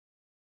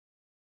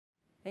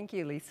Thank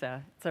you,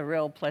 Lisa. It's a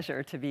real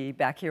pleasure to be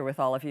back here with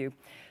all of you.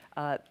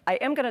 I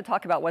am going to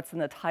talk about what's in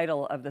the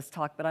title of this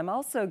talk, but I'm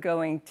also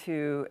going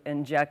to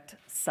inject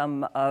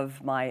some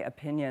of my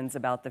opinions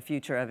about the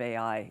future of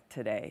AI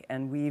today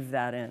and weave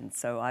that in.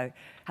 So I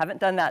haven't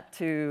done that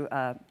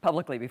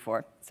publicly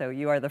before, so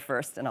you are the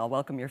first, and I'll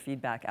welcome your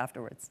feedback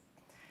afterwards.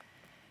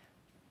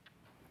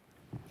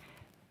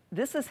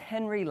 This is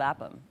Henry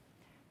Lapham.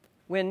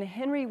 When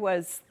Henry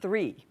was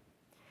 3,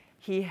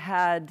 he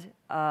had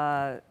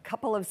a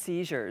couple of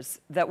seizures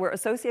that were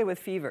associated with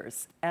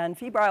fevers. And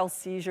febrile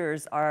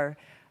seizures are,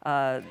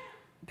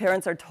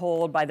 parents are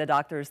told by the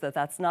doctors that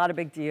that's not a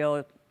big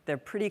deal. They're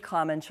pretty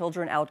common.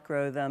 Children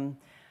outgrow them.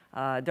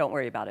 Don't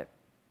worry about it.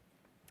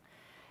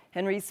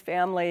 Henry's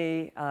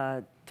family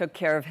took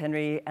care of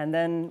Henry. And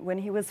then when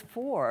he was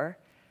 4,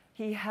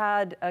 he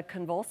had a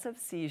convulsive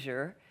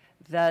seizure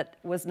that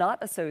was not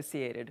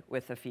associated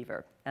with a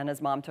fever. And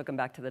his mom took him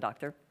back to the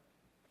doctor.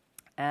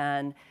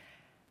 And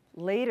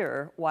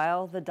later,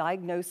 while the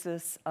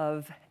diagnosis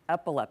of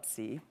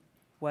epilepsy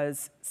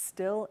was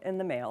still in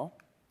the mail,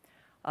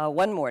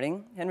 one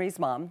morning, Henry's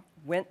mom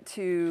went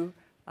to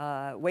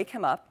wake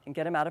him up and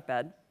get him out of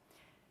bed,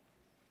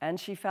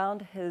 and she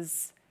found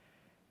his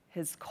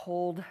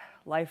cold,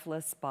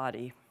 lifeless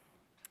body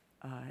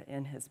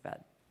in his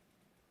bed.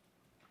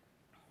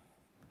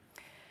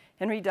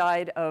 Henry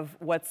died of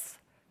what's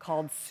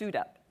called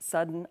SUDEP,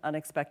 sudden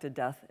unexpected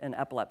death in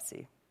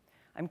epilepsy.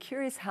 I'm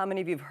curious how many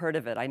of you have heard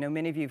of it. I know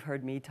many of you have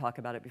heard me talk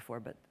about it before,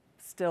 but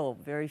still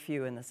very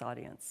few in this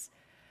audience.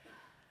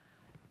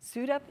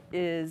 SUDEP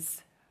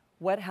is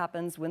what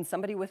happens when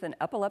somebody with an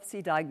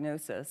epilepsy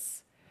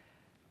diagnosis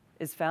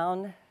is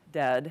found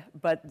dead,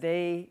 but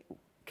they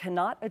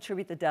cannot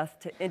attribute the death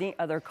to any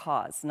other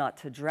cause, not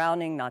to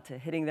drowning, not to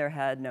hitting their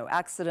head, no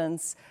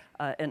accidents.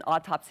 An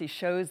autopsy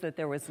shows that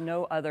there was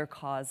no other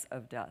cause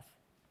of death.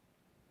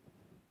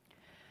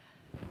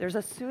 There's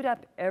a SUDEP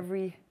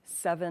every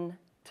 7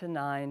 to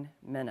 9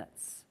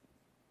 minutes.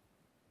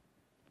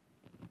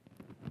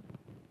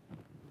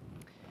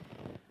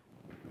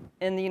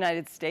 In the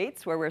United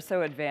States, where we're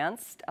so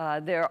advanced,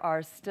 there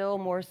are still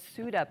more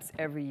SUDEPs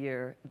every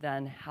year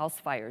than house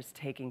fires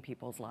taking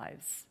people's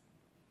lives.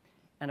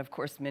 And of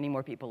course, many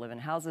more people live in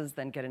houses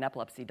than get an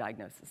epilepsy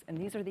diagnosis. And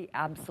these are the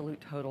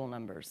absolute total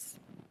numbers.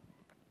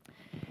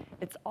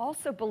 It's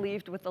also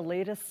believed with the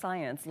latest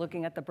science,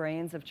 looking at the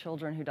brains of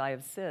children who die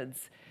of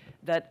SIDS,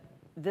 that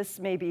this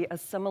may be a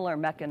similar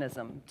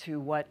mechanism to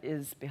what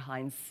is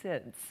behind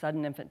SIDS,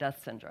 sudden infant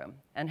death syndrome.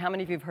 And how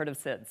many of you have heard of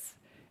SIDS?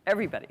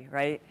 Everybody,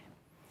 right?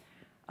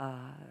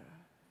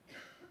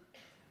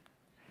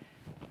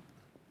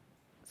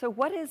 So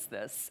what is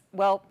this?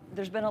 Well,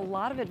 there's been a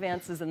lot of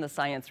advances in the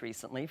science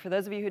recently. For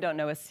those of you who don't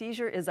know, a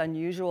seizure is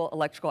unusual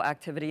electrical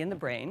activity in the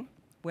brain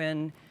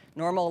when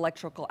normal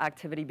electrical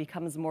activity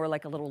becomes more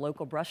like a little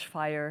local brush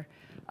fire.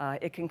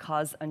 It can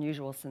cause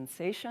unusual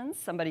sensations.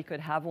 Somebody could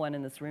have one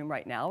in this room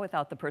right now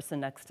without the person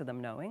next to them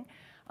knowing.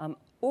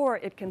 Or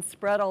it can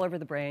spread all over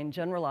the brain,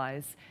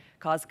 generalize,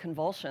 cause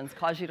convulsions,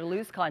 cause you to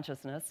lose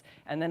consciousness,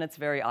 and then it's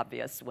very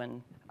obvious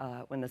when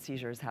the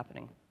seizure is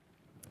happening.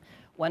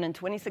 1 in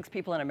 26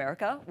 people in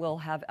America will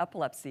have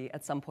epilepsy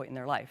at some point in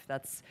their life.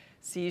 That's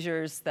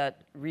seizures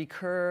that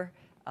recur,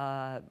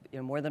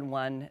 more than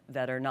one,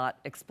 that are not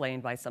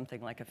explained by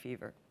something like a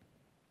fever.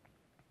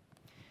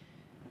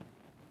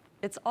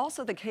 It's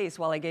also the case,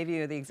 while I gave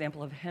you the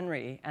example of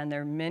Henry, and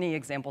there are many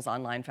examples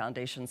online,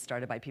 foundations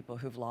started by people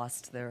who've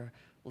lost their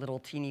little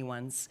teeny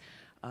ones,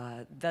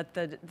 that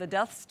the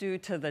deaths due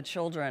to the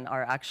children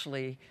are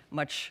actually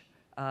much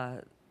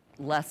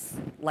less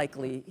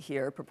likely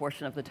here,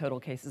 proportion of the total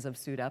cases of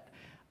SUDEP,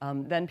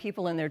 than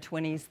people in their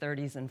 20s,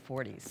 30s, and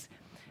 40s.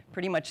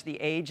 Pretty much the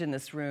age in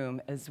this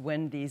room is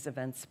when these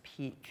events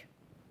peak.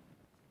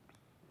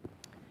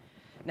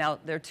 Now,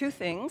 there are 2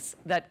 things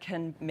that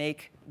can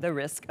make the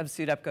risk of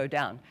SUDEP go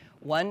down.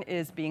 One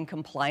is being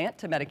compliant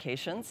to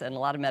medications, and a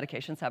lot of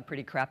medications have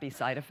pretty crappy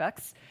side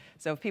effects.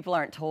 So if people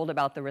aren't told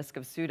about the risk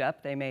of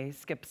SUDEP, they may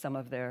skip some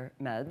of their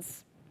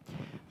meds.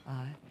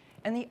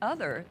 And the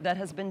other that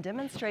has been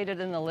demonstrated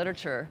in the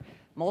literature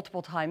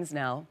multiple times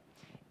now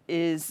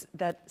is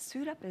that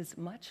SUDEP is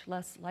much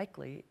less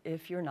likely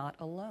if you're not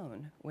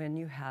alone when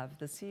you have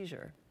the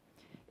seizure.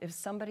 If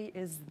somebody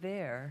is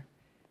there,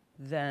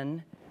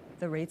 then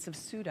the rates of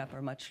SUDEP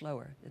are much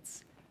lower.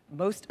 It's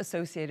most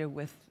associated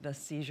with the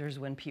seizures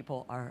when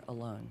people are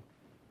alone.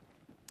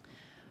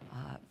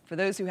 For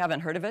those who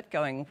haven't heard of it,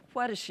 going,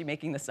 what is she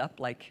making this up?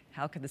 Like,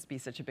 how could this be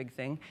such a big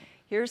thing?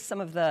 Here's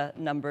some of the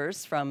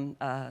numbers from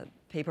a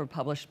paper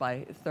published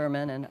by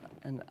Thurman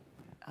and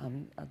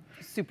a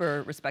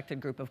super respected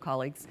group of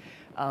colleagues.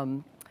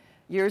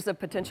 Years of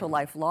potential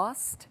life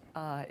lost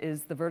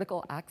is the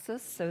vertical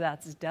axis, so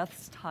that's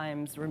deaths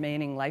times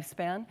remaining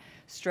lifespan.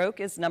 Stroke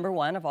is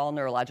 #1 of all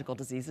neurological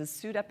diseases.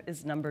 SUDEP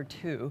is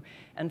 #2,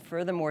 and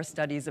furthermore,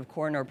 studies of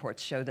coroner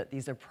reports show that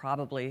these are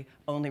probably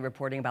only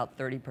reporting about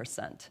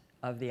 30%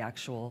 of the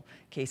actual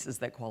cases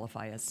that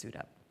qualify as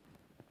SUDEP.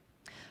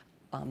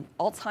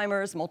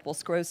 Alzheimer's, multiple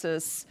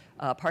sclerosis,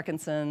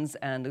 Parkinson's,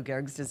 and Lou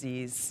Gehrig's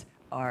disease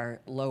are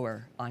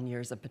lower on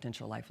years of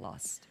potential life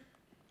lost.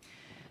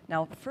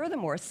 Now,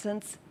 furthermore,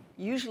 since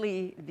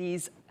usually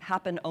these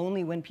happen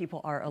only when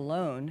people are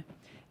alone,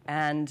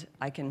 and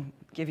I can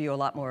give you a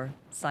lot more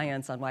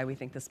science on why we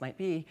think this might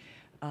be,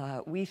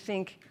 we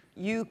think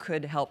you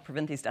could help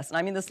prevent these deaths. And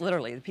I mean this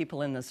literally, the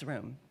people in this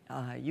room.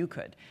 You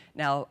could.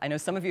 Now, I know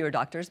some of you are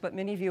doctors, but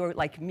many of you are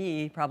like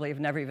me, probably have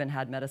never even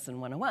had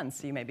Medicine 101,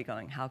 so you may be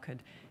going, how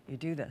could you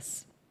do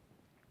this?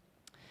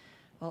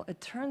 Well,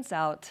 it turns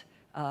out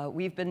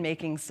we've been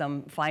making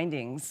some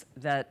findings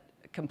that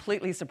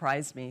completely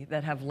surprised me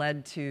that have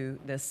led to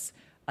this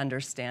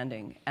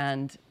understanding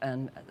and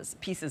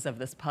pieces of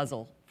this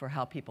puzzle for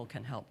how people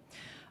can help.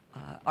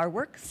 Our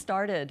work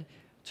started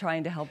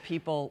trying to help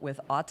people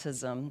with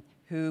autism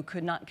who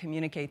could not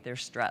communicate their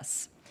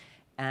stress.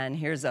 And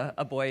here's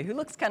a boy who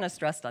looks kind of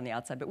stressed on the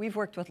outside, but we've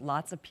worked with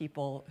lots of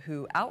people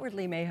who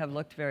outwardly may have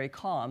looked very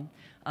calm,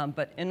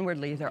 but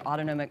inwardly their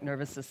autonomic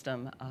nervous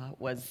system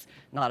was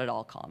not at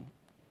all calm.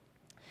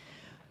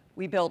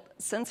 We built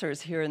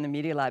sensors here in the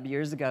Media Lab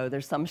years ago.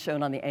 There's some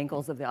shown on the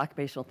ankles of the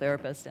occupational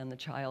therapist and the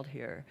child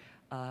here,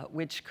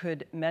 which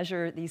could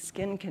measure the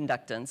skin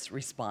conductance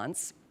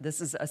response.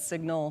 This is a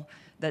signal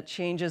that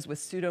changes with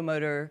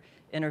pseudomotor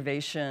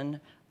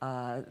innervation,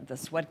 the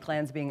sweat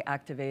glands being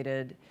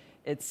activated.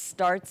 It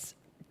starts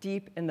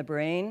deep in the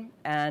brain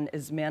and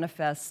is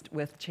manifest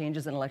with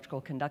changes in electrical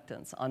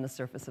conductance on the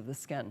surface of the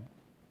skin.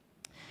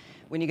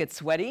 When you get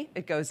sweaty,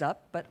 it goes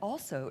up, but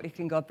also it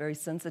can go up very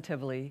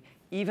sensitively,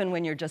 even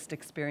when you're just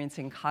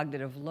experiencing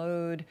cognitive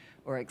load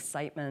or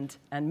excitement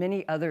and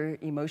many other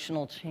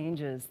emotional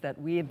changes that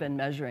we have been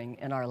measuring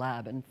in our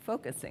lab and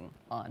focusing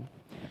on.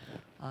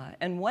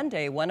 And one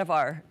day, one of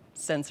our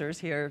sensors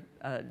here,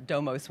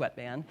 Domo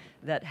sweatband,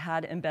 that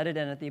had embedded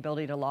in it the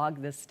ability to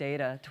log this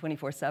data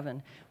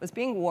 24/7, was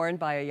being worn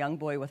by a young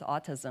boy with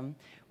autism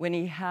when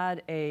he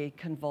had a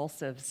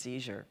convulsive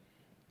seizure.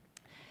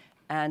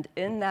 And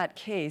in that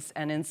case,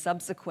 and in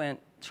subsequent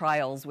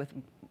trials with,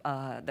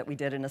 that we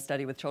did in a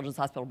study with Children's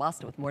Hospital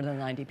Boston with more than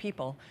 90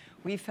 people,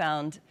 we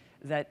found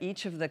that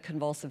each of the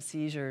convulsive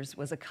seizures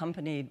was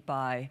accompanied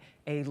by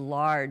a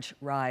large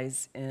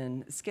rise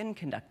in skin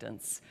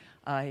conductance.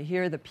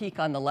 Here, the peak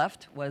on the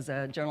left was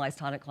a generalized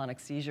tonic-clonic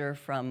seizure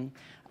from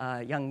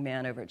a young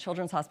man over at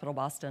Children's Hospital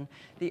Boston.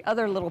 The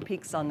other little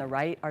peaks on the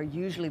right are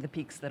usually the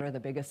peaks that are the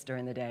biggest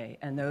during the day,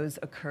 and those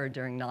occur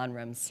during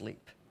non-REM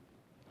sleep.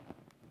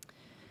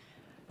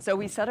 So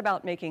we set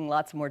about making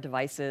lots more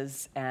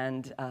devices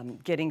and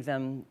getting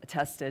them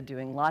tested,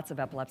 doing lots of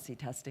epilepsy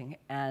testing,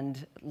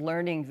 and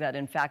learning that,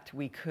 in fact,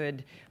 we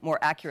could more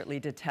accurately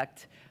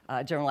detect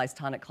generalized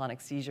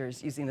tonic-clonic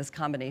seizures using this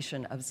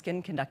combination of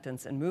skin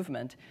conductance and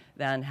movement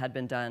than had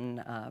been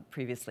done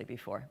previously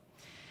before.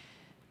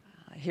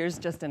 Here's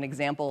just an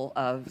example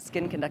of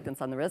skin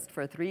conductance on the wrist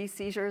for 3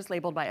 seizures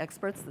labeled by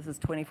experts. This is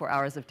 24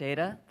 hours of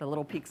data. The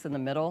little peaks in the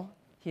middle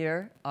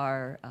here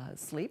are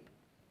sleep.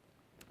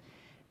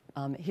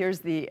 Here's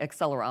the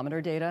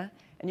accelerometer data.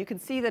 And you can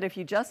see that if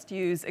you just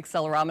use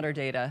accelerometer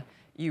data,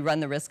 you run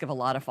the risk of a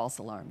lot of false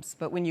alarms.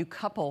 But when you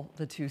couple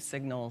the 2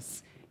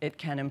 signals, it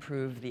can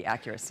improve the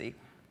accuracy.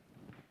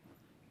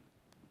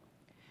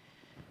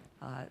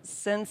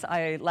 Since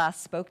I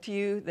last spoke to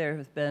you, there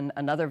has been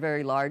another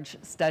very large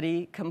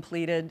study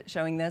completed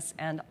showing this,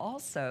 and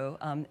also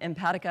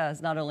Empatica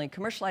has not only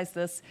commercialized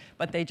this,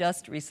 but they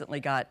just recently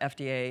got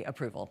FDA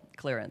approval,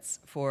 clearance,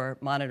 for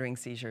monitoring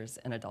seizures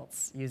in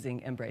adults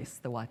using Embrace,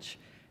 the watch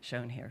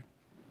shown here.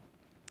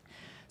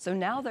 So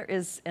now there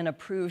is an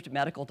approved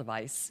medical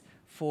device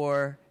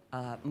for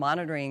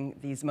monitoring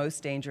these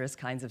most dangerous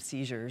kinds of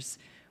seizures,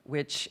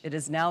 which it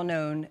is now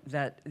known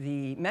that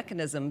the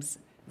mechanisms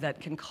that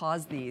can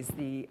cause these,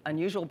 the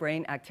unusual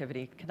brain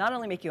activity, can not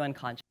only make you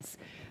unconscious,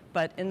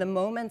 but in the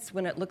moments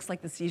when it looks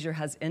like the seizure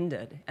has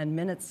ended, and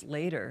minutes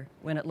later,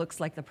 when it looks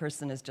like the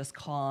person is just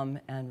calm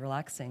and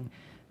relaxing,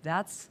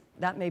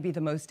 that may be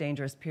the most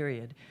dangerous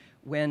period,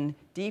 when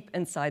deep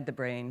inside the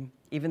brain,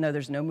 even though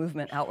there's no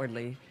movement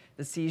outwardly,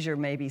 the seizure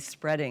may be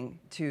spreading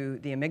to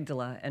the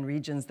amygdala and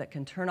regions that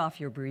can turn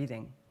off your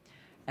breathing.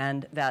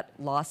 And that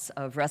loss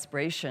of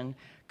respiration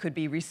could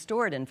be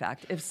restored, in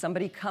fact, if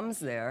somebody comes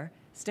there,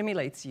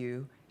 stimulates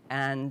you,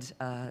 and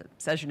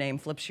says your name,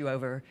 flips you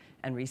over,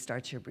 and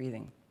restarts your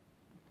breathing.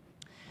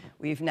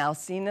 We've now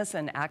seen this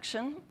in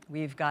action.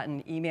 We've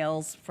gotten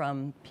emails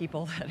from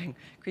people that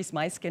increase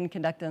my skin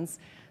conductance,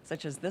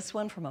 such as this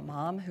one from a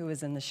mom who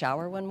was in the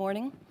shower one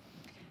morning.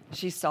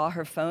 She saw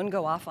her phone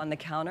go off on the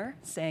counter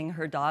saying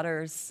her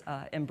daughter's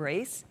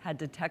Embrace had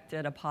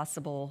detected a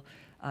possible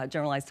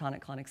generalized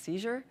tonic-clonic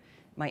seizure,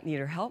 might need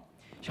her help.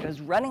 She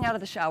goes running out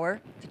of the shower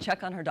to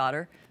check on her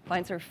daughter,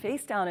 finds her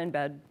face down in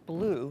bed,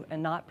 blue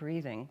and not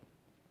breathing,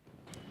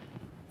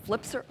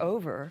 flips her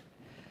over,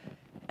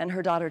 and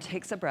her daughter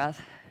takes a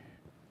breath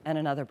and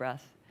another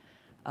breath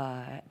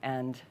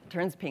and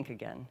turns pink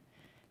again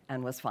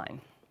and was fine.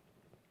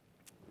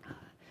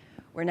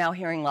 We're now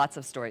hearing lots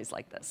of stories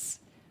like this.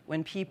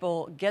 When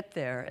people get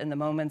there in the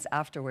moments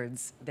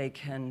afterwards, they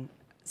can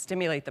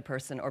stimulate the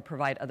person or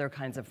provide other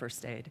kinds of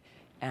first aid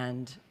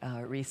and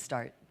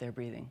restart their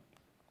breathing.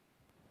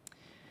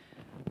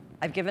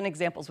 I've given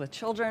examples with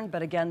children,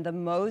 but again, the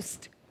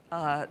most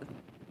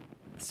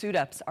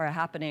SUDEPs are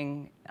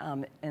happening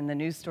in the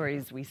news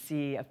stories we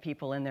see of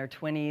people in their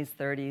 20s,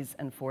 30s,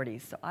 and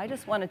 40s. So I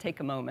just want to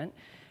take a moment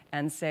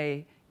and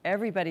say,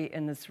 everybody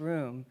in this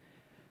room,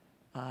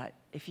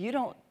 if you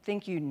don't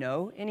think you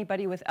know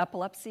anybody with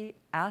epilepsy,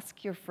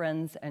 ask your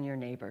friends and your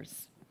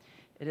neighbors.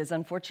 It is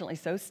unfortunately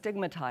so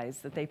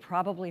stigmatized that they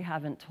probably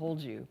haven't told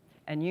you.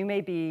 And you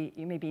may be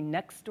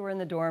next door in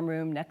the dorm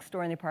room, next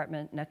door in the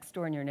apartment, next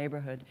door in your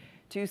neighborhood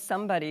to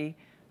somebody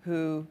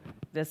who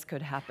this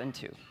could happen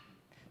to.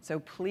 So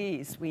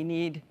please, we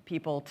need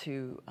people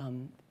to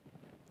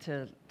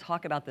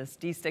talk about this,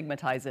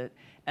 destigmatize it,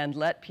 and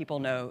let people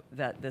know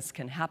that this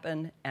can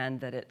happen and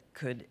that it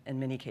could, in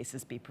many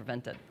cases, be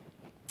prevented.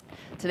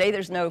 Today,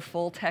 there's no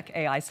full tech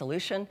AI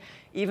solution.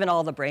 Even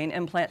all the brain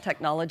implant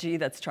technology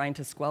that's trying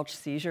to squelch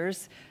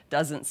seizures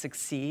doesn't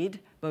succeed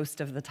most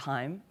of the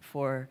time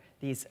for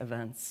these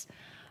events.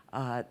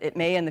 It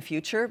may in the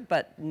future,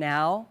 but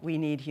now we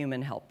need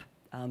human help.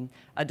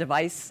 A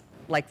device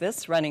like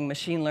this, running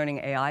machine learning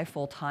AI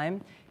full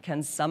time,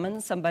 can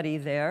summon somebody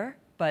there,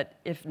 but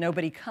if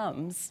nobody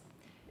comes,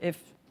 if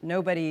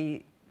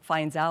nobody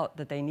finds out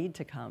that they need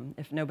to come,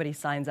 if nobody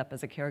signs up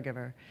as a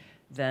caregiver,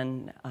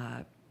 then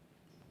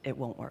it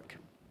won't work.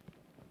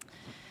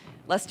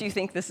 Lest you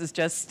think this is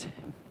just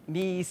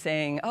me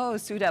saying, oh,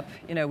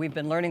 SUDEP, we've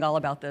been learning all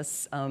about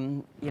this,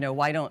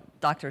 why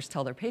don't doctors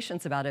tell their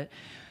patients about it?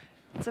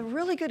 It's a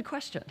really good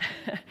question.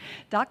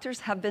 Doctors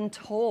have been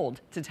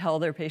told to tell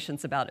their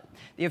patients about it.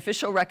 The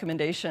official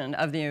recommendation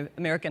of the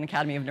American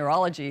Academy of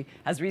Neurology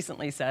has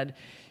recently said,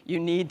 you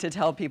need to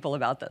tell people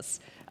about this.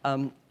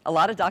 A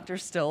lot of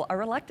doctors still are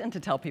reluctant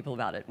to tell people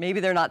about it. Maybe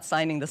they're not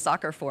signing the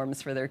soccer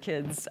forms for their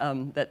kids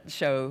that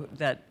show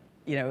that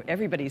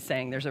everybody's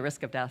saying there's a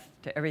risk of death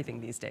to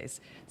everything these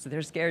days. So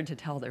they're scared to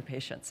tell their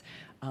patients.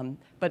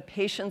 But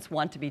patients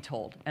want to be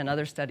told, and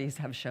other studies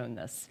have shown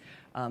this.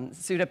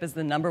 SUDEP is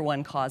the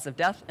 #1 cause of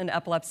death in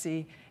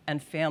epilepsy,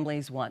 and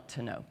families want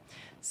to know.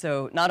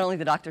 So not only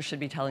the doctor should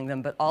be telling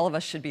them, but all of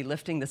us should be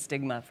lifting the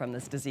stigma from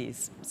this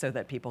disease so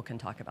that people can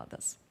talk about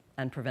this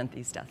and prevent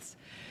these deaths.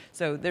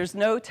 So there's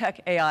no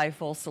tech AI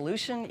full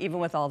solution, even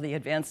with all the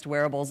advanced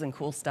wearables and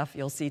cool stuff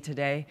you'll see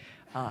today.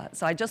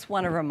 So I just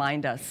want to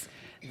remind us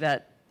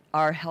that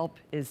our help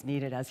is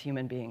needed as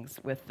human beings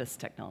with this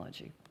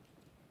technology.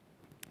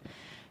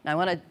 Now I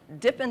want to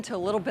dip into a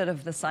little bit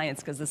of the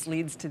science because this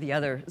leads to the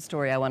other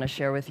story I want to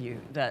share with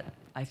you that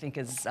I think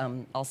is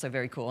also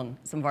very cool in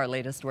some of our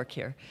latest work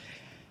here.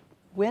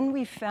 When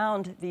we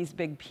found these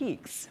big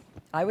peaks,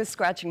 I was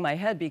scratching my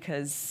head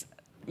because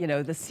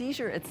the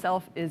seizure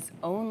itself is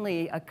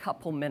only a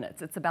couple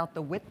minutes. It's about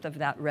the width of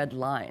that red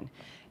line.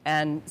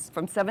 And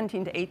from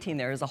 17 to 18,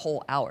 there is a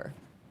whole hour.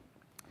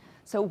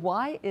 So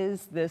why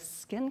is this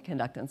skin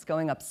conductance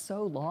going up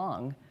so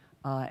long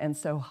and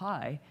so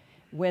high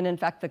when, in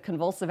fact, the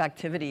convulsive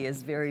activity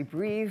is very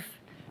brief?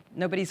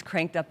 Nobody's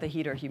cranked up the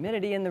heat or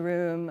humidity in the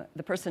room.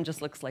 The person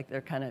just looks like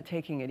they're kind of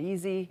taking it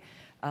easy.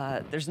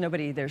 There's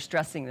nobody there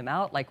stressing them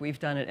out like we've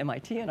done at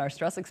MIT in our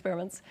stress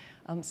experiments.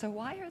 So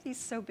why are these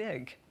so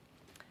big?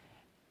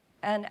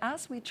 And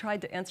as we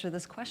tried to answer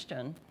this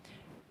question,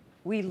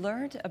 we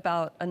learned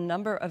about a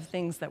number of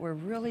things that were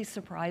really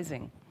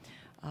surprising.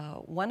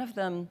 One of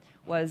them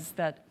was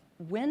that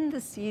when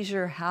the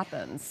seizure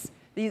happens,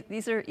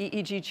 these are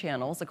EEG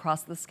channels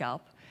across the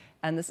scalp,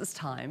 and this is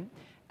time.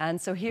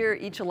 And so here,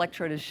 each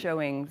electrode is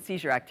showing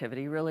seizure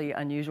activity, really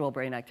unusual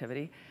brain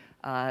activity.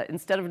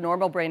 Instead of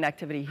normal brain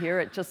activity here,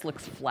 it just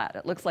looks flat.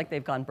 It looks like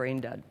they've gone brain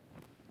dead.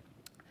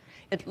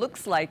 It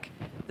looks like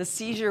the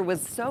seizure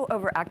was so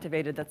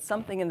overactivated that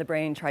something in the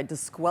brain tried to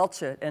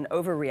squelch it and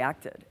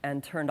overreacted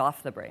and turned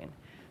off the brain.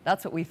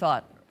 That's what we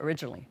thought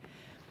originally.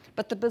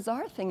 But the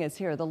bizarre thing is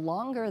here, the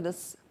longer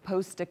this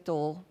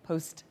postictal,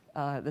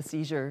 the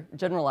seizure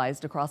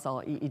generalized across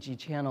all EEG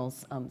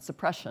channels,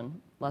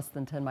 suppression, less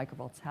than 10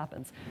 microvolts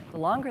happens, the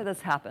longer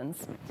this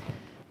happens,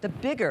 the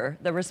bigger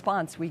the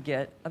response we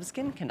get of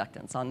skin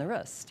conductance on the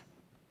wrist.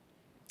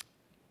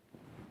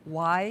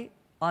 Why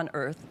on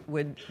earth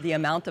would the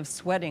amount of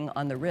sweating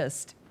on the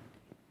wrist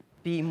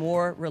be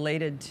more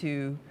related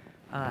to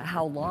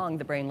how long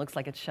the brain looks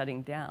like it's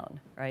shutting down,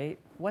 right?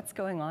 What's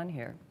going on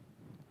here?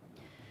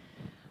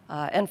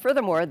 And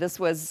furthermore, this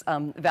was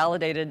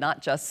validated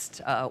not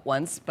just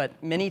once, but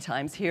many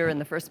times here in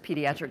the first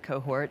pediatric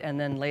cohort, and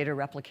then later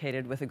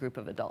replicated with a group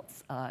of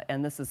adults.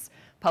 And this is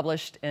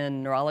published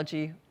in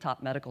Neurology,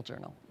 top medical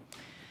journal.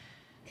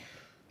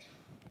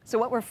 So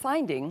what we're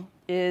finding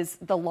is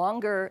the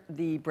longer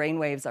the brain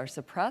waves are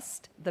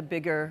suppressed, the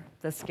bigger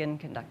the skin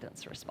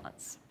conductance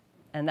response.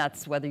 And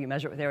that's whether you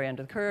measure it with area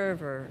under the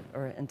curve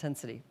or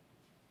intensity.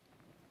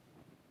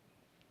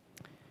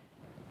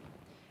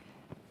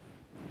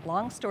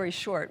 Long story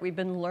short, we've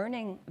been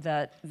learning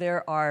that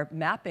there are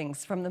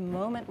mappings from the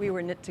moment we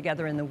were knit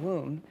together in the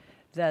womb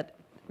that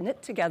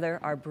knit together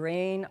our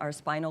brain, our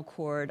spinal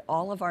cord,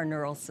 all of our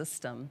neural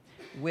system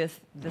with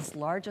this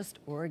largest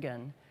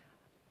organ,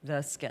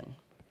 the skin.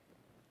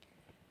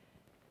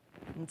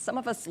 And some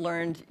of us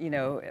learned,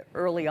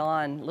 early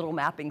on, little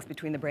mappings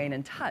between the brain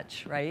and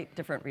touch, right?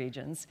 Different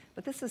regions.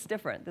 But this is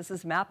different. This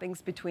is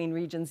mappings between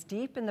regions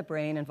deep in the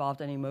brain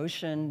involved in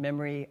emotion,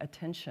 memory,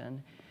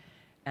 attention,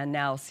 and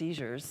now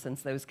seizures,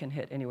 since those can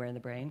hit anywhere in the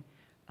brain,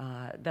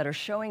 that are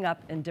showing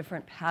up in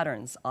different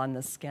patterns on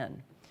the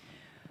skin.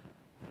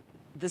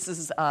 This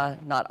is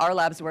not our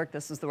lab's work.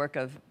 This is the work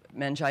of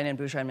Mangina and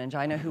Bouchard and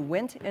Mangina, who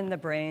went in the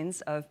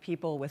brains of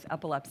people with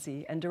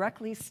epilepsy and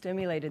directly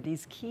stimulated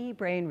these key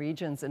brain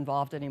regions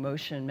involved in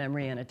emotion,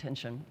 memory, and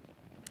attention.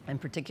 In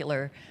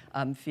particular,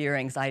 fear,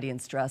 anxiety,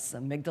 and stress,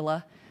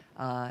 amygdala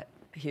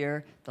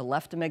here, the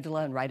left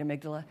amygdala and right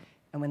amygdala.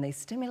 And when they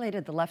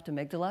stimulated the left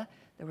amygdala,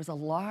 there was a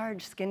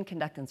large skin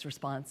conductance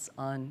response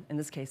on, in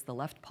this case, the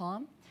left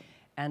palm,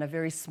 and a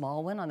very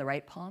small one on the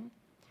right palm.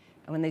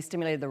 And when they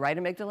stimulated the right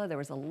amygdala, there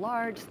was a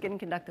large skin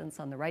conductance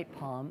on the right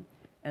palm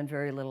and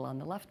very little on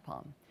the left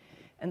palm.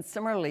 And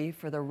similarly,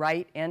 for the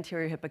right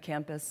anterior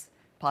hippocampus,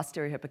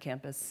 posterior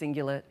hippocampus,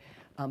 cingulate,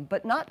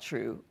 but not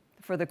true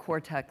for the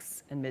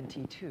cortex and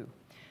mid-T2.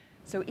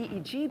 So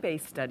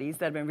EEG-based studies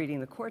that have been reading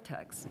the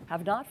cortex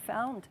have not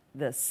found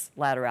this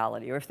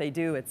laterality, or if they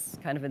do, it's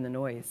kind of in the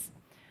noise.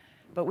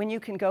 But when you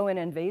can go in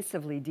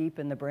invasively deep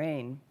in the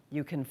brain,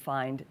 you can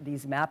find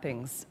these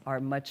mappings are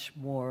much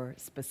more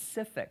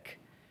specific.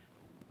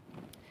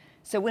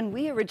 So when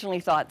we originally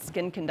thought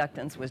skin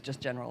conductance was just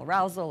general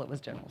arousal, it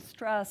was general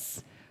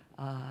stress,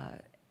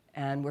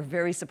 and we're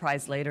very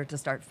surprised later to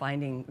start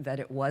finding that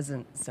it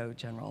wasn't so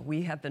general.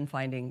 We have been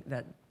finding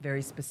that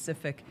very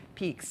specific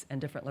peaks and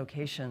different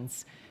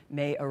locations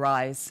may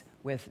arise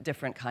with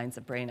different kinds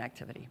of brain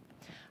activity.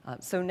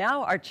 So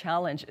now our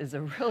challenge is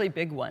a really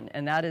big one,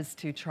 and that is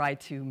to try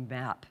to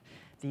map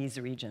these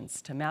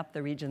regions, to map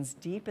the regions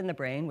deep in the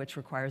brain, which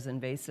requires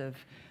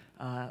invasive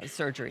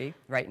surgery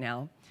right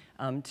now,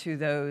 to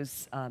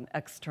those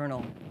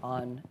external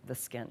on the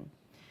skin.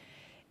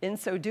 In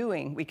so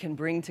doing, we can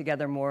bring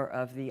together more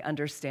of the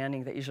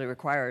understanding that usually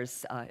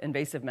requires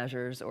invasive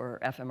measures or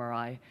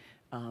fMRI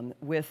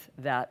with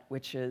that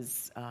which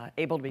is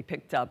able to be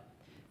picked up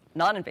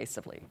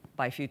non-invasively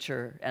by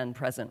future and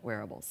present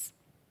wearables.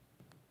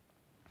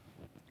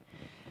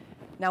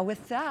 Now,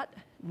 with that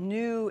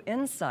new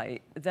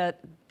insight that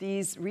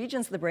these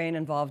regions of the brain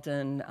involved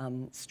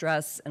in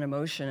stress and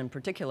emotion in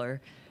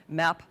particular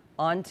map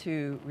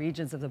onto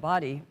regions of the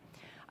body,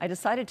 I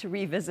decided to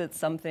revisit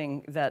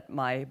something that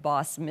my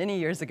boss many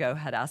years ago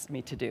had asked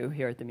me to do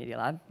here at the Media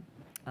Lab.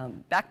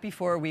 Back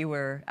before we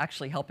were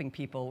actually helping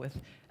people with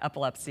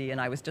epilepsy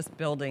and I was just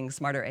building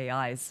smarter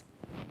AIs,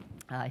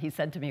 he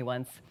said to me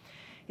once,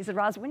 he said,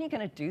 Roz, when are you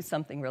going to do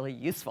something really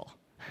useful?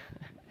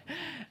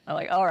 I'm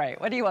like, all right,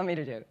 what do you want me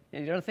to do?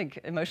 You don't think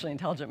emotionally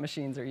intelligent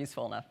machines are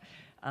useful enough.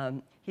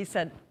 He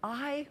said,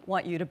 I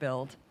want you to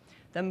build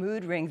the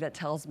mood ring that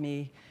tells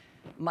me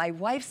my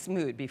wife's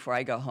mood before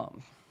I go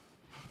home.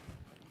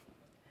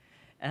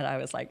 And I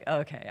was like,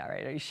 okay, all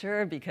right, are you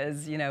sure?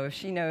 Because, if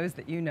she knows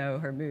that you know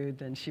her mood,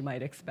 then she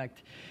might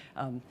expect,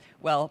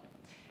 well,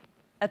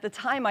 at the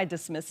time I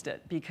dismissed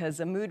it because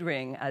a mood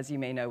ring, as you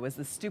may know, was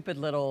the stupid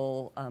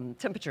little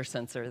temperature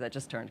sensor that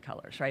just turned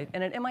colors, right?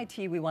 And at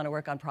MIT, we want to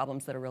work on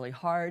problems that are really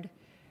hard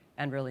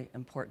and really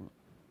important.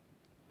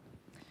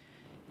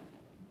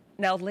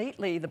 Now,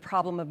 lately, the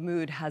problem of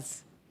mood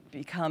has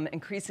become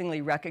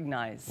increasingly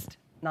recognized,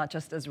 not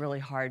just as really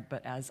hard,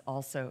 but as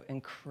also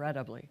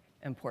incredibly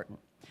important.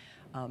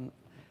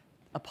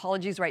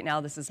 Apologies right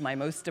now, this is my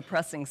most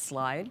depressing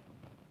slide,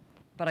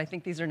 but I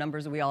think these are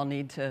numbers we all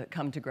need to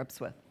come to grips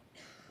with.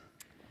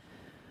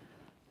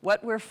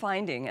 What we're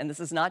finding, and this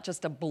is not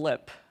just a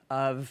blip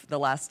of the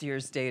last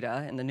year's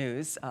data in the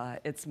news,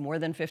 it's more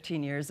than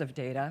 15 years of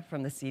data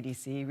from the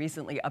CDC,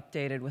 recently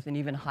updated with an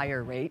even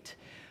higher rate,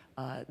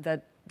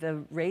 that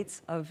the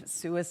rates of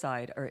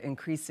suicide are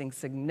increasing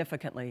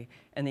significantly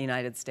in the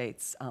United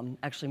States,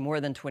 actually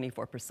more than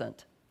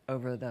 24%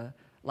 over the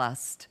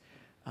last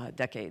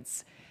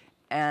decades.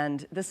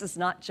 And this is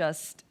not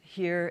just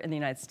here in the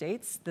United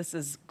States, this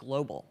is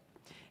global.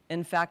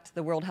 In fact,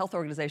 the World Health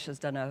Organization has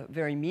done a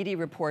very meaty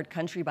report,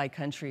 country by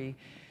country,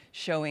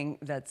 showing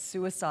that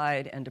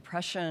suicide and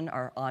depression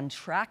are on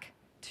track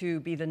to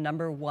be the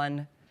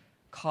 #1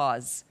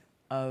 cause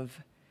of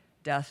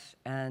death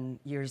and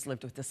years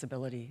lived with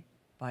disability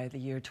by the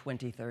year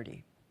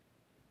 2030.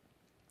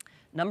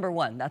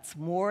 #1, that's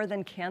more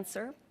than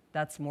cancer,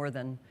 that's more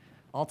than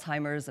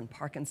Alzheimer's and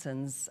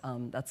Parkinson's,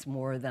 that's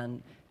more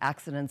than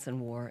accidents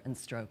and war and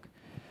stroke.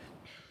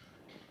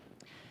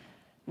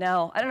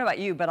 Now, I don't know about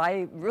you, but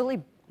I'm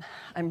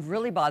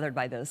really bothered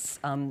by this.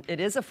 It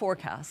is a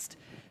forecast,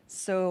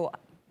 so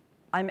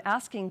I'm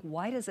asking,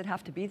 why does it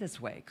have to be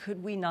this way?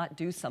 Could we not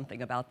do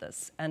something about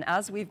this? And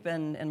as we've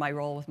been, in my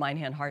role with Mind,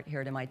 Hand, Heart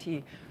here at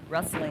MIT,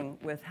 wrestling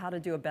with how to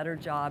do a better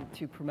job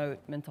to promote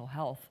mental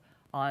health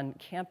on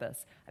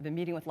campus, I've been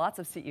meeting with lots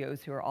of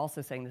CEOs who are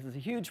also saying this is a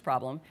huge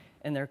problem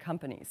in their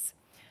companies.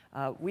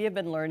 We have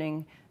been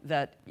learning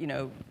that,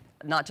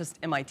 not just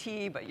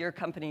MIT, but your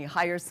company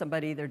hires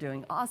somebody, they're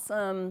doing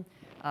awesome.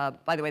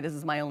 By the way, this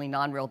is my only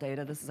non-real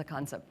data. This is a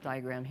concept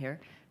diagram here.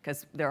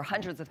 because there are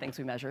hundreds of things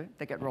we measure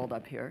that get rolled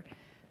up here,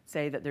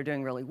 say that they're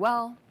doing really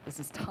well. This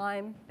is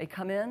time. They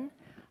come in.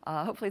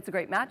 Hopefully it's a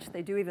great match.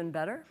 They do even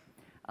better.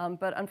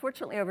 But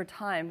unfortunately, over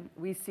time,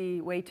 we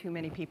see way too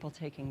many people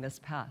taking this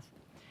path.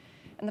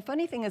 And the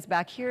funny thing is,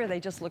 back here, they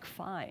just look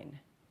fine.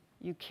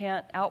 You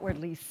can't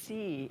outwardly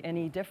see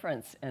any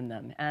difference in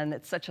them. And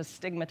it's such a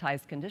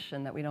stigmatized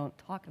condition that we don't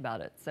talk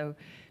about it. So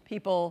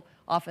people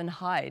often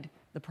hide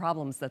the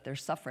problems that they're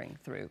suffering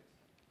through.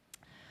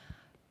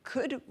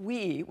 Could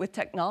we, with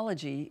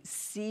technology,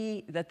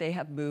 see that they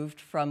have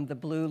moved from the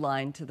blue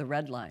line to the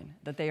red line,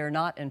 that they are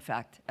not, in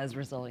fact, as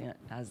resilient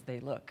as they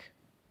look?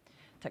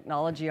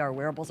 Technology, our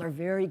wearables, are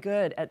very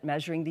good at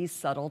measuring these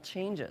subtle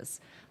changes.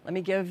 Let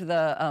me give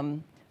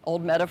the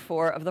old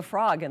metaphor of the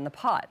frog in the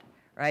pot,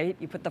 right?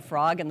 You put the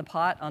frog in the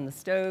pot on the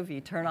stove, you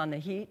turn on the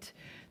heat,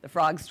 the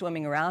frog's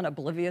swimming around,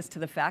 oblivious to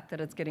the fact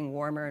that it's getting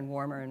warmer and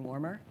warmer and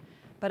warmer.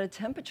 But a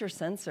temperature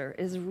sensor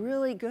is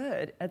really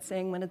good at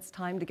saying when it's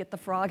time to get the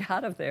frog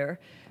out of there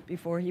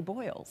before he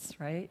boils,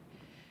 right?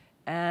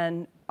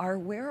 And our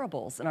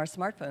wearables and our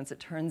smartphones, it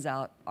turns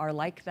out, are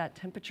like that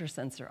temperature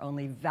sensor,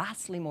 only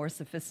vastly more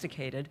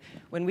sophisticated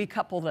when we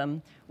couple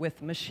them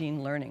with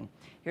machine learning.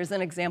 Here's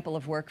an example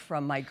of work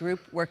from my group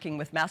working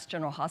with Mass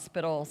General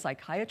Hospital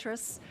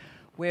psychiatrists,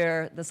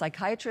 where the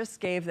psychiatrists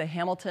gave the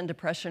Hamilton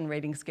Depression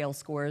Rating Scale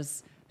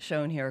scores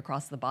shown here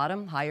across the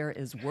bottom. Higher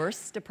is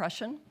worse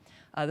depression.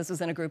 This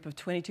was in a group of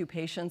 22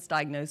 patients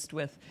diagnosed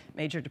with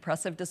major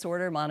depressive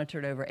disorder,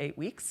 monitored over 8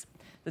 weeks.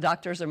 The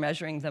doctors are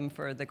measuring them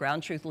for the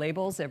ground truth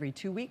labels every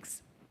 2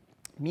 weeks.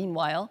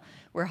 Meanwhile,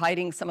 we're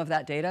hiding some of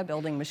that data,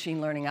 building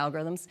machine learning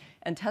algorithms,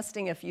 and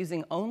testing if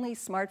using only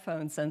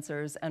smartphone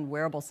sensors and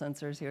wearable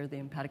sensors, here the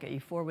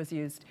Empatica E4 was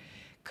used,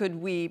 could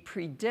we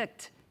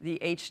predict the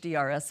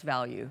HDRS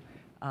value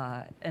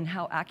and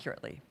how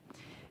accurately?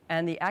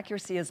 And the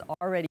accuracy is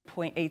already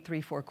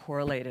 0.834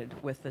 correlated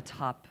with the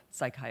top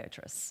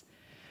psychiatrists.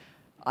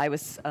 I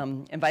was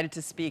invited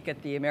to speak at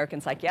the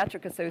American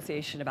Psychiatric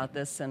Association about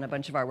this and a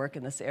bunch of our work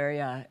in this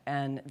area,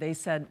 and they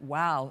said,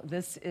 wow,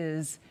 this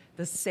is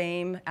the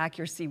same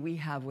accuracy we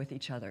have with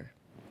each other.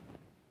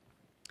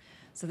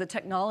 So the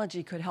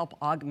technology could help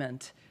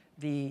augment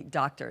the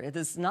doctor. It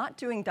is not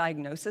doing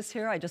diagnosis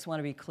here, I just want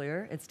to be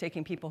clear. It's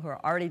taking people who are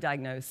already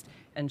diagnosed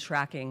and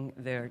tracking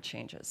their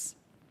changes.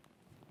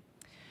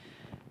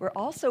 We're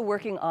also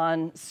working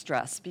on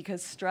stress,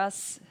 because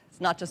stress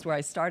is not just where I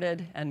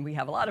started, and we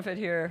have a lot of it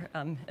here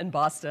in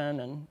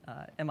Boston and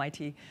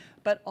MIT,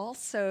 but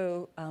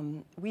also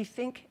we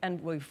think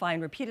and we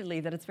find repeatedly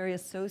that it's very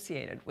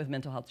associated with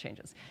mental health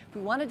changes. If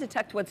we want to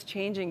detect what's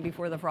changing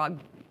before the frog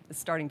is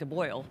starting to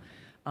boil,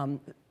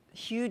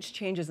 huge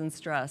changes in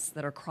stress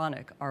that are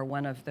chronic are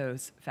one of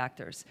those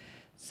factors.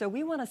 So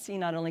we want to see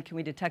not only can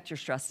we detect your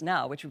stress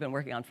now, which we've been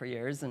working on for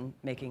years and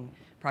making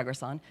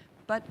progress on,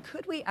 but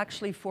could we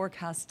actually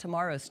forecast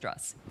tomorrow's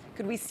stress?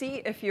 Could we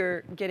see if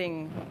you're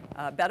getting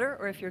better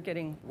or if you're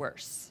getting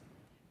worse?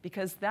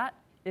 Because that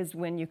is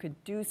when you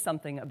could do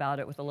something about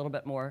it with a little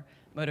bit more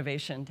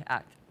motivation to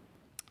act.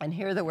 And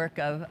here the work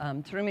of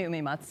Terumi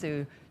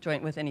Uematsu,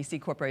 joint with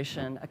NEC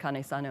Corporation,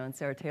 Akane Sano, and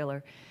Sarah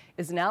Taylor,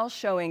 is now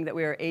showing that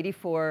we are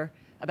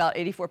about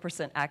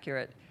 84%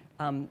 accurate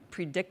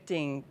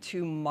predicting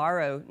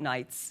tomorrow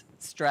night's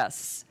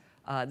stress.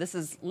 This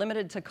is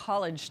limited to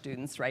college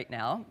students right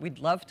now. We'd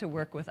love to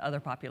work with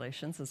other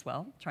populations as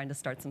well, trying to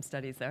start some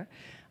studies there.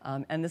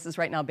 And this is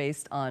right now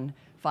based on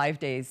 5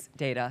 days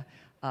data.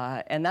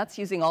 And that's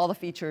using all the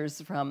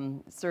features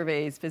from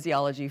surveys,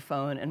 physiology,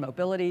 phone, and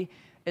mobility.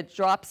 It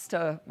drops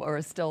to, or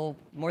is still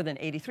more than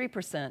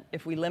 83%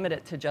 if we limit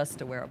it to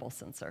just a wearable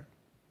sensor,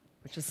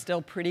 which is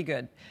still pretty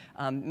good.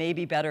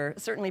 Maybe better,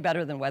 certainly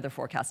better than weather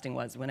forecasting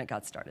was when it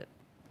got started.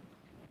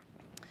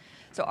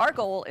 So our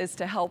goal is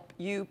to help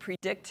you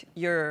predict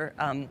your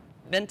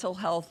mental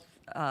health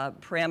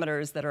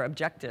parameters that are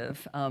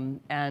objective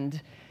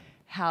and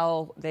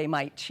how they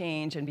might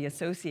change and be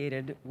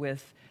associated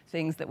with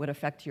things that would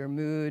affect your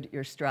mood,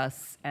 your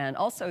stress, and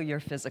also your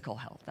physical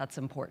health. That's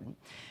important.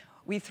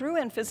 We threw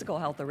in physical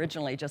health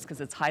originally just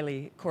because it's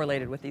highly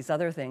correlated with these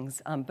other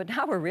things, but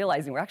now we're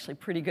realizing we're actually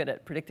pretty good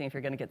at predicting if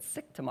you're going to get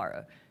sick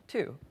tomorrow,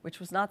 too, which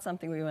was not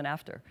something we went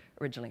after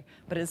originally,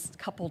 but is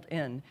coupled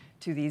in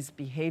to these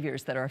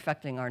behaviors that are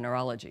affecting our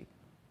neurology.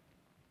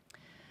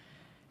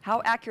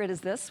 How accurate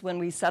is this when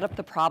we set up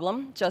the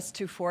problem just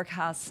to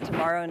forecast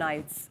tomorrow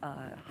night's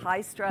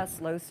high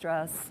stress, low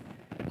stress,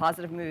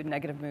 positive mood,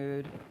 negative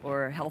mood,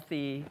 or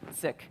healthy,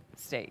 sick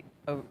state?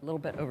 A little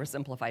bit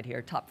oversimplified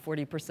here, top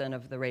 40%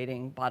 of the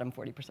rating, bottom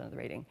 40% of the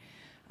rating.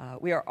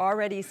 We are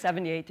already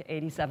 78 to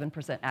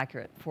 87%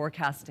 accurate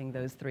forecasting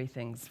those three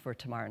things for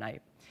tomorrow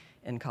night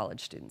in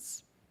college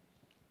students.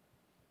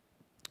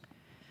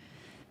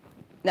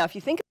 Now, if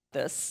you think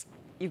about this,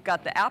 you've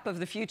got the app of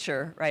the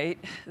future,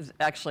 right?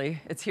 Actually,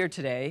 it's here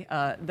today,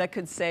 that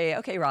could say,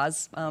 okay,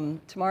 Roz,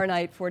 tomorrow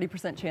night,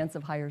 40% chance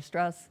of higher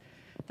stress,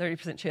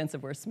 30% chance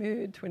of worse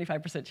mood,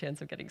 25%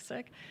 chance of getting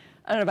sick.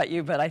 I don't know about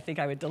you, but I think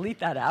I would delete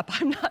that app.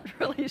 I'm not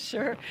really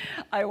sure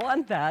I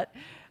want that.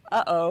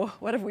 Uh-oh,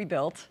 what have we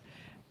built?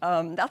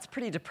 That's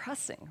pretty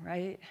depressing,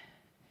 right?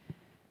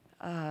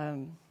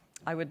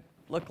 I would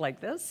look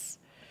like this.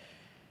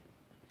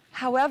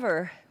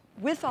 However,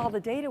 with all the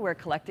data we're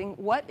collecting,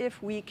 what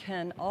if we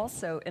can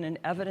also, in an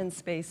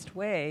evidence-based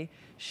way,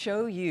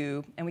 show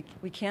you, and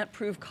we can't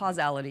prove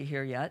causality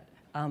here yet,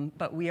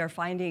 but we are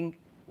finding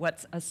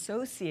what's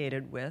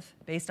associated with,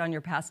 based on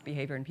your past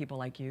behavior in people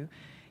like you,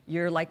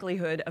 your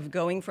likelihood of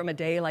going from a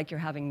day like you're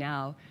having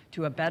now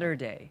to a better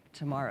day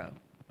tomorrow.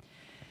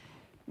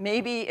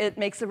 Maybe it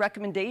makes a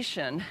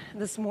recommendation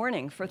this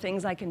morning for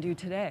things I can do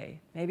today.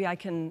 Maybe I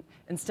can,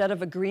 instead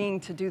of agreeing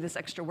to do this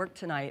extra work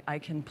tonight, I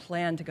can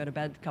plan to go to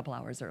bed a couple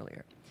hours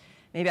earlier.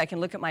 Maybe I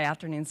can look at my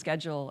afternoon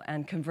schedule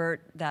and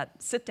convert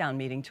that sit-down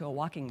meeting to a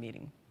walking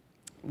meeting.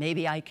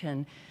 Maybe I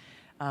can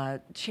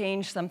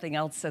change something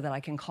else so that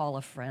I can call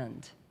a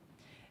friend.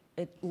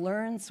 It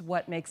learns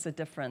what makes a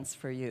difference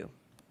for you.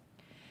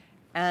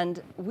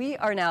 And we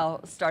are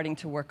now starting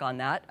to work on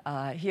that.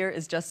 Here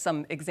is just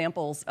some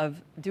examples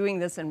of doing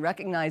this and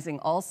recognizing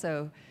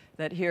also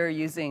that here,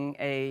 using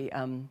a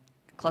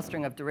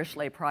clustering of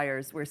Dirichlet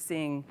priors, we're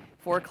seeing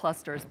 4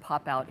 clusters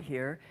pop out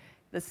here.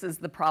 This is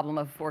the problem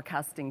of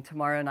forecasting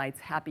tomorrow night's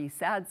happy,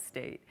 sad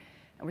state.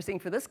 And we're seeing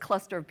for this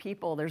cluster of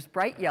people, there's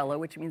bright yellow,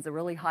 which means a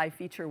really high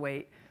feature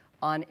weight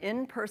on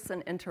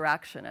in-person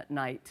interaction at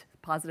night,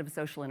 positive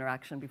social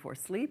interaction before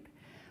sleep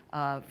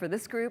for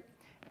this group.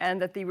 And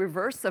that the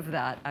reverse of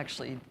that,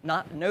 actually,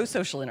 no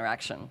social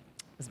interaction,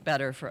 is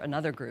better for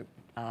another group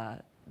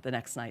the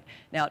next night.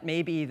 Now, it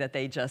may be that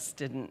they just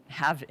didn't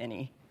have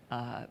any,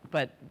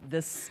 but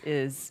this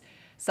is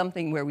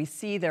something where we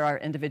see there are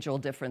individual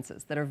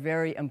differences that are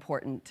very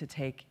important to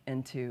take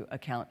into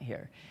account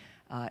here.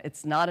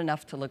 It's not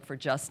enough to look for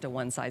just a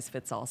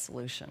one-size-fits-all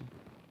solution.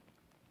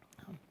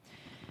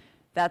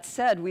 That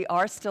said, we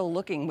are still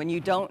looking. When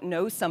you don't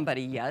know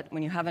somebody yet,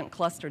 when you haven't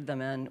clustered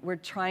them in, we're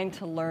trying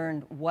to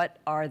learn what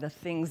are the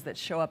things that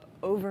show up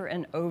over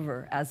and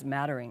over as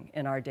mattering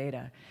in our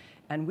data.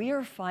 And we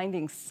are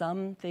finding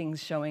some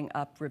things showing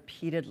up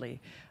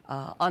repeatedly.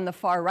 On the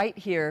far right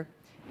here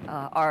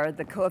are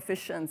the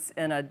coefficients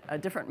in a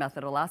different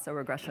method, a lasso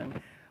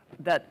regression,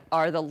 that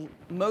are the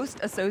most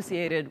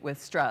associated with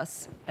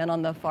stress. And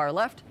on the far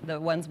left, the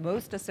ones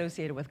most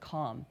associated with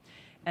calm.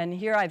 And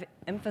here I've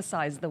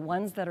emphasized the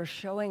ones that are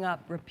showing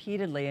up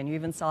repeatedly, and you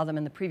even saw them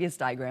in the previous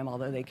diagram,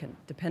 although they can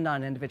depend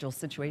on an individual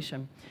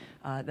situation,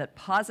 that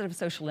positive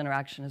social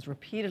interaction is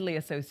repeatedly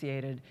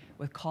associated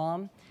with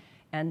calm,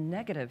 and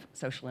negative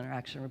social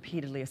interaction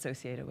repeatedly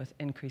associated with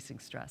increasing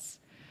stress.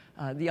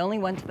 The only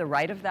one to the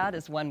right of that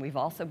is one we've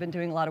also been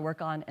doing a lot of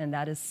work on, and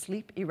that is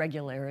sleep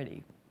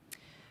irregularity.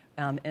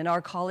 In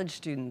our college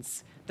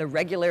students, the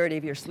regularity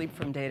of your sleep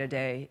from day to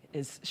day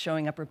is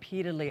showing up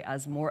repeatedly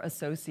as more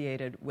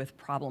associated with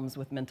problems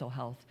with mental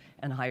health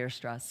and higher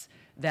stress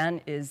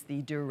than is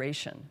the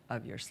duration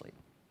of your sleep.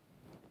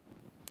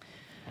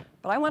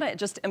 But I want to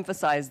just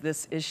emphasize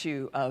this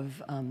issue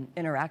of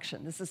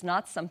interaction. This is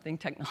not something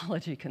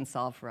technology can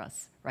solve for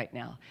us right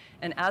now.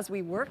 And as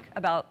we work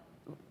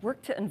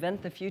to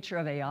invent the future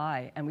of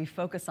AI, and we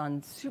focus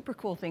on super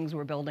cool things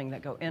we're building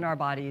that go in our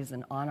bodies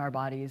and on our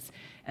bodies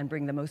and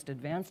bring the most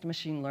advanced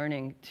machine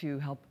learning to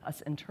help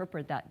us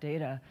interpret that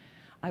data,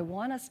 I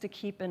want us to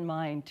keep in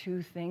mind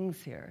 2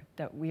 things here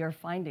that we are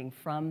finding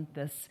from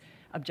this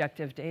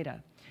objective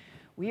data.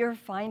 We are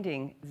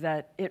finding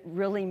that it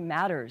really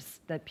matters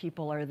that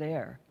people are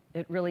there.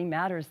 It really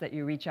matters that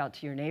you reach out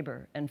to your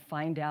neighbor and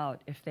find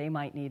out if they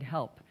might need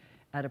help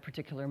at a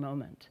particular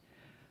moment.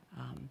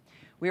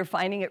 We are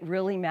finding it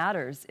really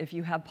matters if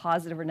you have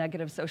positive or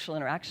negative social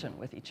interaction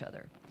with each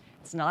other.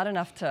 It's not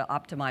enough to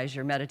optimize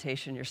your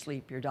meditation, your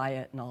sleep, your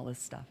diet, and all this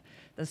stuff.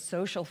 The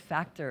social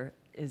factor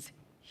is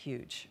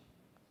huge.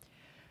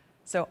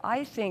 So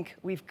I think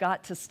we've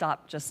got to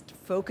stop just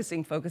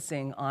focusing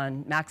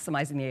on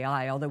maximizing the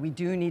AI, although we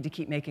do need to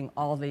keep making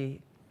all the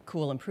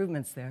cool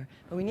improvements there.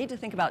 But we need to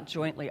think about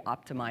jointly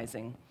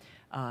optimizing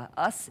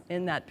us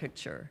in that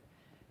picture.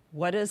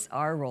 What is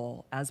our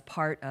role as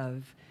part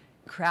of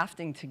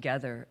crafting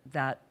together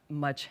that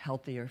much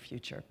healthier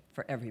future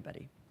for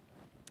everybody?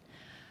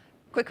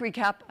 Quick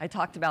recap, I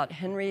talked about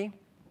Henry.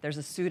 There's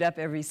a suit up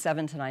every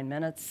 7 to 9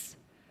 minutes.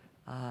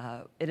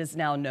 It is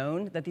now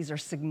known that these are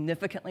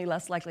significantly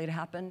less likely to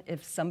happen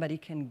if somebody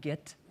can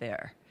get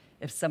there.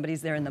 If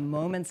somebody's there in the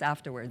moments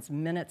afterwards,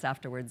 minutes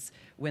afterwards,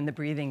 when the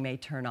breathing may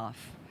turn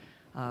off.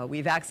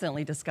 We've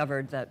accidentally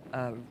discovered that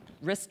a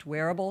wrist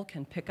wearable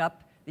can pick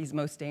up these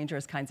most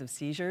dangerous kinds of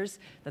seizures,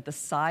 that the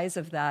size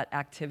of that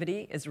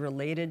activity is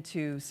related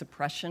to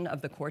suppression of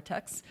the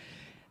cortex,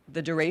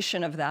 the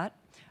duration of that.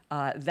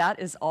 That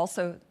is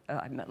also,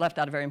 I left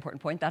out a very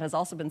important point, that has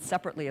also been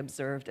separately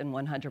observed in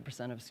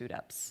 100% of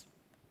SUDEPs.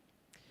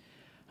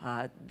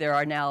 There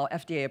are now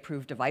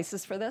FDA-approved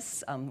devices for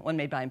this, one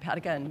made by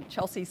Empatica, and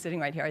Chelsea, sitting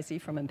right here, I see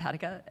from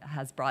Empatica,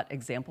 has brought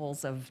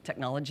examples of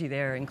technology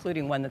there,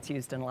 including one that's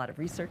used in a lot of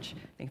research.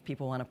 I think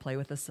people want to play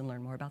with this and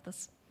learn more about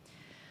this.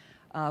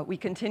 We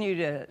continue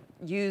to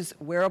use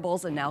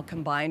wearables and now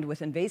combined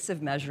with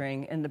invasive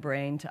measuring in the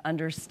brain to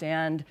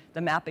understand the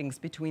mappings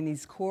between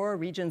these core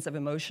regions of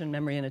emotion,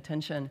 memory, and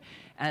attention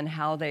and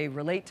how they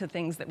relate to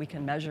things that we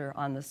can measure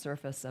on the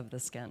surface of the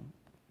skin.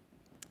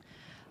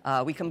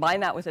 We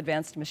combine that with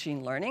advanced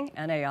machine learning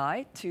and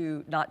AI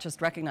to not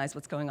just recognize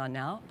what's going on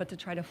now, but to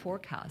try to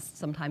forecast,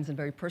 sometimes in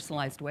very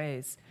personalized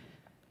ways,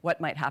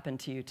 what might happen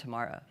to you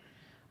tomorrow.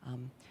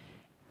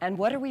 And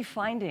what are we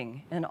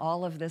finding in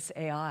all of this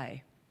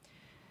AI?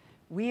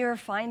 We are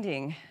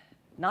finding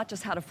not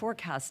just how to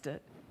forecast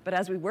it, but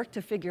as we work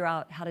to figure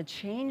out how to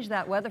change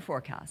that weather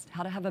forecast,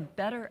 how to have a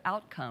better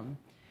outcome,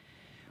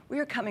 we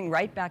are coming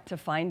right back to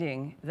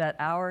finding that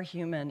our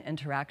human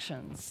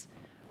interactions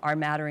are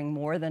mattering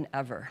more than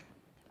ever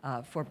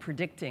for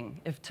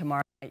predicting if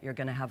tomorrow night you're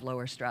going to have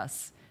lower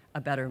stress, a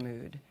better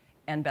mood,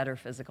 and better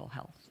physical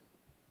health.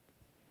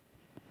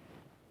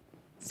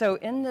 So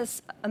in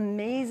this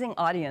amazing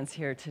audience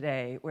here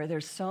today, where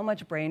there's so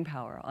much brain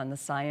power on the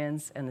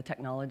science and the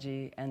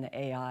technology and the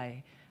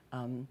AI,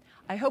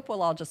 I hope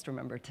we'll all just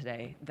remember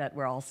today that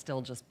we're all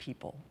still just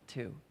people,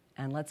 too.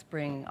 And let's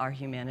bring our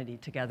humanity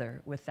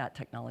together with that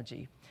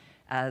technology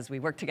as we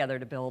work together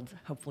to build,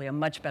 hopefully, a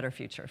much better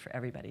future for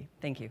everybody.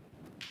 Thank you.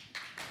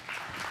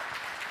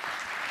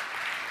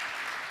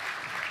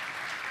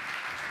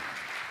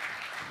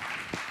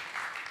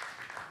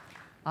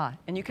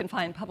 And you can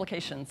find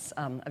publications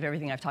of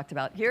everything I've talked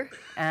about here.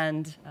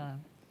 And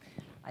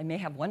I may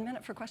have 1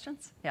 minute for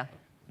questions. Yeah,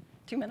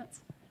 2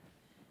 minutes.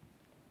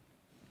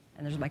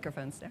 And there's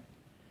microphones there.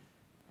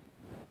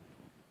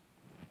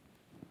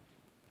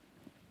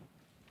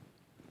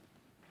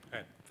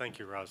 Right. Thank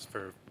you, Roz,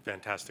 for a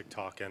fantastic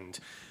talk and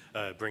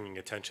bringing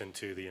attention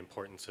to the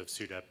importance of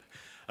SUDEP.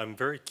 I'm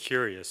very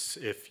curious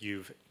if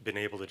you've been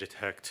able to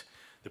detect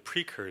the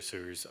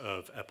precursors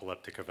of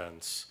epileptic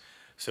events.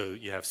 So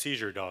you have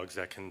seizure dogs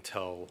that can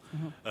tell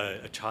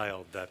a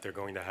child that they're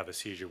going to have a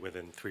seizure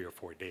within 3 or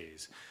 4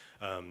 days.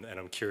 And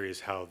I'm curious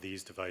how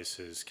these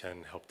devices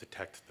can help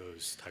detect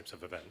those types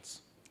of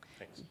events.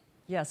 Thanks.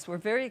 Yes, we're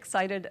very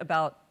excited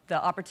about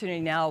the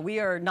opportunity now. We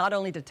are not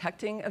only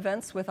detecting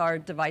events with our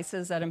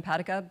devices at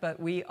Empatica, but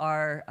we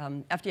are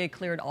FDA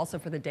cleared also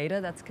for the data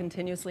that's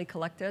continuously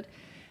collected.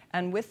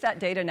 And with that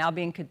data now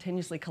being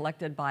continuously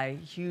collected by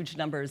huge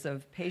numbers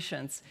of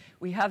patients,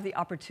 we have the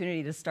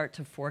opportunity to start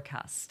to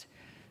forecast.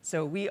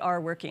 So we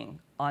are working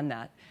on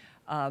that.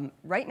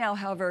 Right now,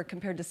 however,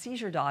 compared to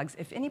seizure dogs,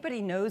 if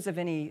anybody knows of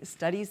any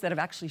studies that have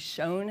actually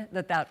shown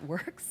that that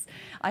works,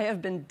 I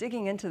have been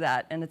digging into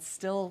that, and it's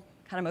still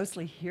kind of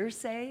mostly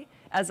hearsay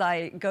as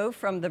I go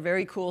from the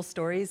very cool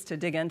stories to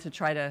dig in to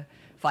try to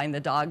find the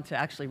dog to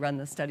actually run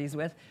the studies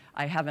with.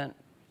 I haven't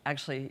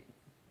actually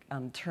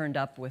turned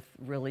up with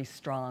really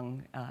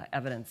strong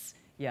evidence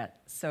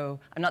yet. So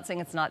I'm not saying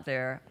it's not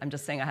there. I'm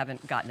just saying I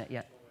haven't gotten it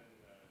yet.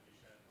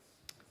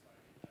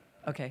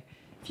 Okay,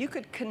 if you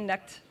could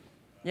connect,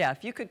 yeah,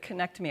 if you could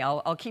connect me,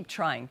 I'll keep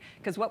trying.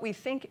 Because what we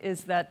think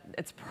is that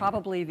it's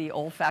probably the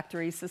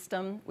olfactory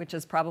system, which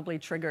is probably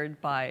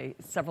triggered by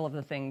several of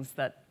the things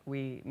that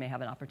we may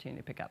have an opportunity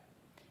to pick up.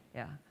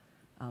 Yeah,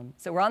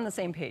 so we're on the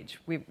same page.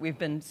 We've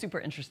been super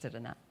interested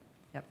in that.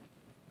 Yep.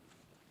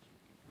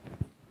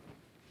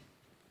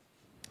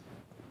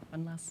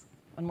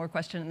 One more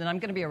question, and then I'm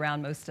going to be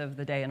around most of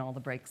the day and all the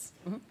breaks.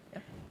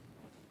 Yep.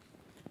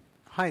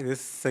 Hi, this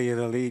is Syed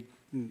Ali,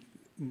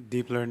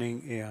 Deep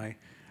Learning AI.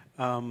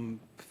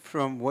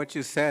 From what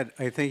you said,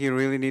 I think you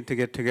really need to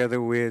get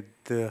together with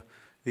the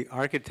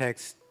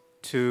architects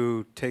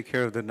to take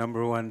care of the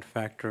 #1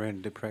 factor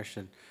in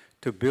depression,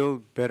 to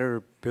build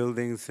better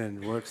buildings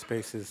and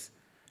workspaces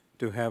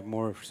to have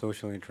more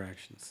social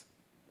interactions.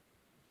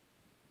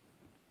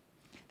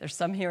 There's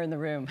some here in the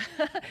room.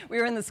 We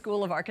are in the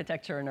School of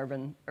Architecture and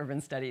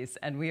Urban Studies,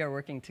 and we are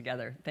working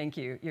together. Thank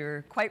you.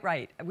 You're quite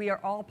right. We are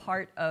all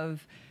part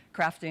of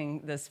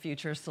crafting this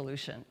future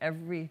solution.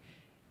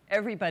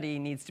 Everybody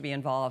needs to be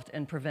involved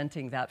in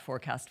preventing that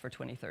forecast for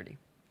 2030.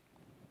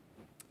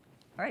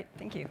 All right,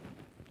 thank you.